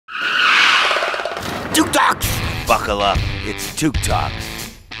Tuke Tlks! Buckle up, it's Tuke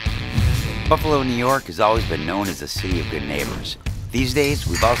Tlks. Buffalo, New York has always been known as the city of good neighbors. These days,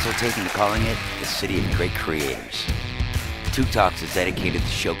 we've also taken to calling it the city of great creators. Tuke Tlks is dedicated to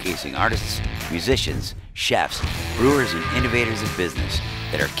showcasing artists, musicians, chefs, brewers, and innovators of business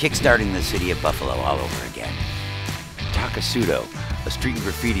that are kickstarting the city of Buffalo all over again. Takasudo, a street and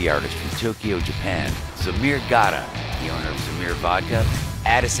graffiti artist from Tokyo, Japan. Zamir Gata, the owner of Zamir Vodka.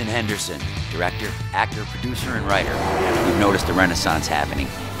 Addison Henderson, director, actor, producer, and writer. We've noticed a renaissance happening,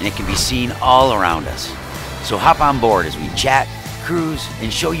 and it can be seen all around us. So hop on board as we chat, cruise,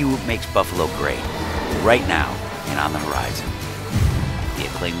 and show you what makes Buffalo great, right now and on the horizon. The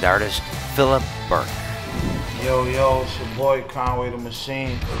acclaimed artist, Philip Burke. Yo, it's your boy Conway the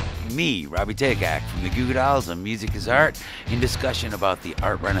Machine. Me, Robbie Takak from the Goo Goo Dolls on Music is Art, in discussion about the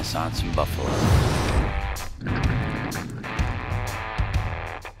art renaissance in Buffalo.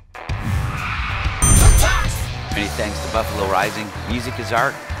 Many thanks to Buffalo Rising, Music is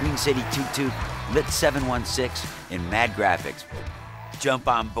Art, Queen City Toot Toot, Lit 716, and Mad Graphics. Jump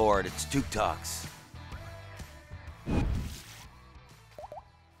on board, it's Tuke Tlks.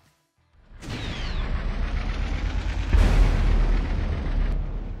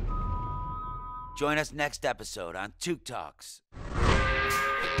 Join us next episode on Tuke Tlks.